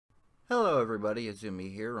Hello everybody,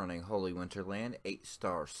 Izumi here running Holy Winterland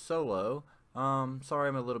 8-star solo. Sorry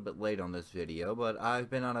I'm a little bit late on this video, but I've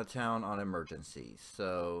been out of town on emergencies.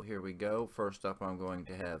 So here we go. First up I'm going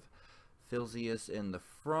to have Philzius in the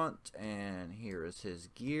front, and here is his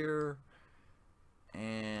gear.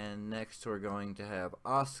 And next we're going to have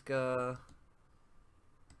Asuka.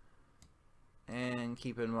 And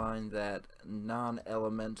keep in mind that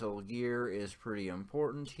non-elemental gear is pretty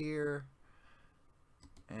important here.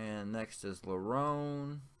 And next is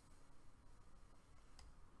Larone.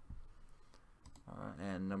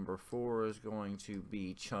 And number 4 is going to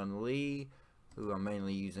be Chun-Li, who I'm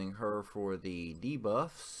mainly using her for the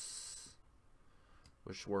debuffs,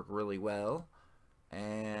 which work really well.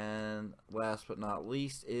 And last but not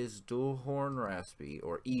least is Dual Horn Raspy,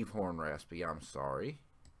 or Eve Horn Raspy, I'm sorry.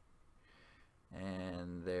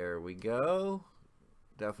 And there we go.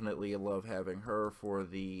 Definitely love having her for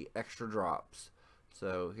the extra drops.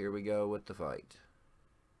 So here we go with the fight.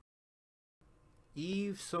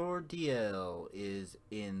 Eve Sword DL is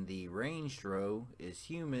in the ranged row, is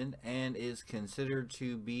human, and is considered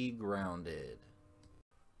to be grounded.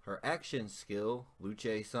 Her action skill,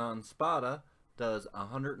 Luce San Spada, does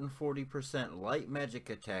 140% light magic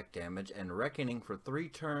attack damage and reckoning for 3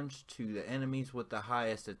 turns to the enemies with the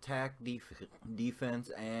highest attack, defense,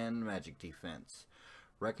 and magic defense.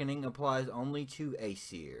 Reckoning applies only to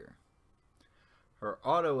Aesir. Her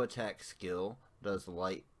auto attack skill does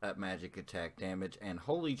light magic attack damage and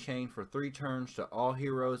Holy Chain for 3 turns to all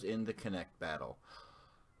heroes in the Connect battle.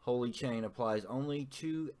 Holy Chain applies only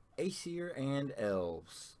to Aesir and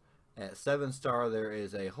Elves. At 7-star there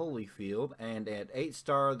is a Holy Field, and at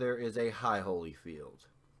 8-star there is a High Holy Field.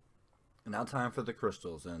 Now time for the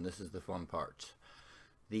crystals, and this is the fun part.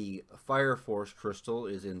 The Fire Force crystal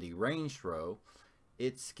is in the ranged row.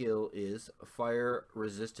 Its skill is Fire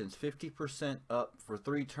Resistance 50% up for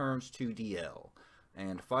 3 turns to DL,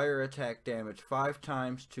 and Fire Attack damage 5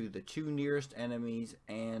 times to the 2 nearest enemies,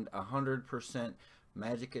 and 100%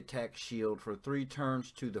 Magic Attack Shield for 3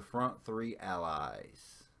 turns to the front 3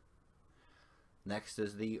 allies. Next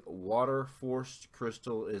is the Water Force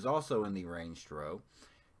crystal, is also in the ranged row.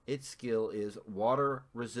 Its skill is Water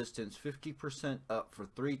Resistance 50% up for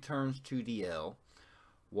 3 turns to DL.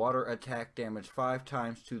 Water attack damage 5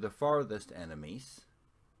 times to the farthest enemies,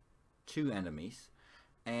 2 enemies,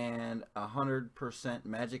 and 100%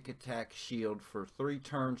 magic attack shield for 3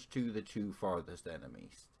 turns to the 2 farthest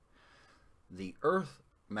enemies. The Earth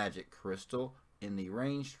Magic Crystal in the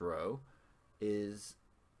ranged row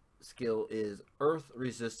skill is Earth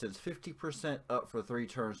Resistance 50% up for 3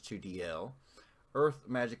 turns to DL. Earth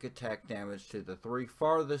magic attack damage to the 3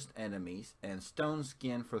 farthest enemies, and Stone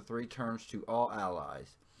Skin for 3 turns to all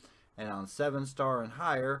allies. And on 7-star and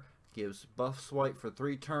higher, gives buff swipe for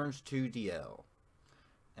 3 turns to DL.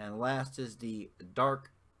 And last is the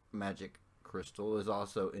Dark Magic Crystal, is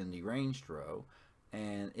also in the ranged row,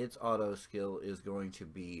 and its auto skill is going to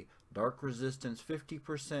be Dark Resistance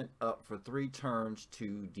 50% up for 3 turns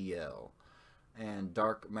to DL. And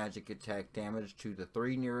Dark Magic attack damage to the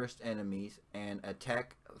 3 nearest enemies, and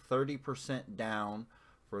attack 30% down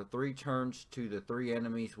for 3 turns to the 3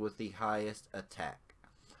 enemies with the highest attack.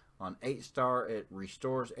 On 8-star it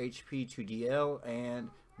restores HP to DL, and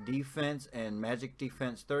defense and magic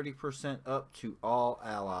defense 30% up to all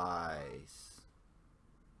allies.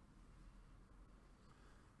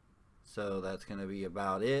 So that's going to be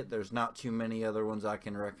about it. There's not too many other ones I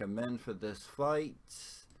can recommend for this fight.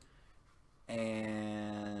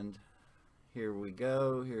 And here we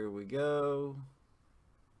go, here we go.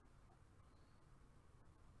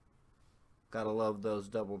 Gotta love those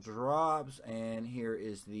double drops, and here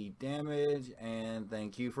is the damage, and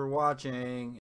thank you for watching.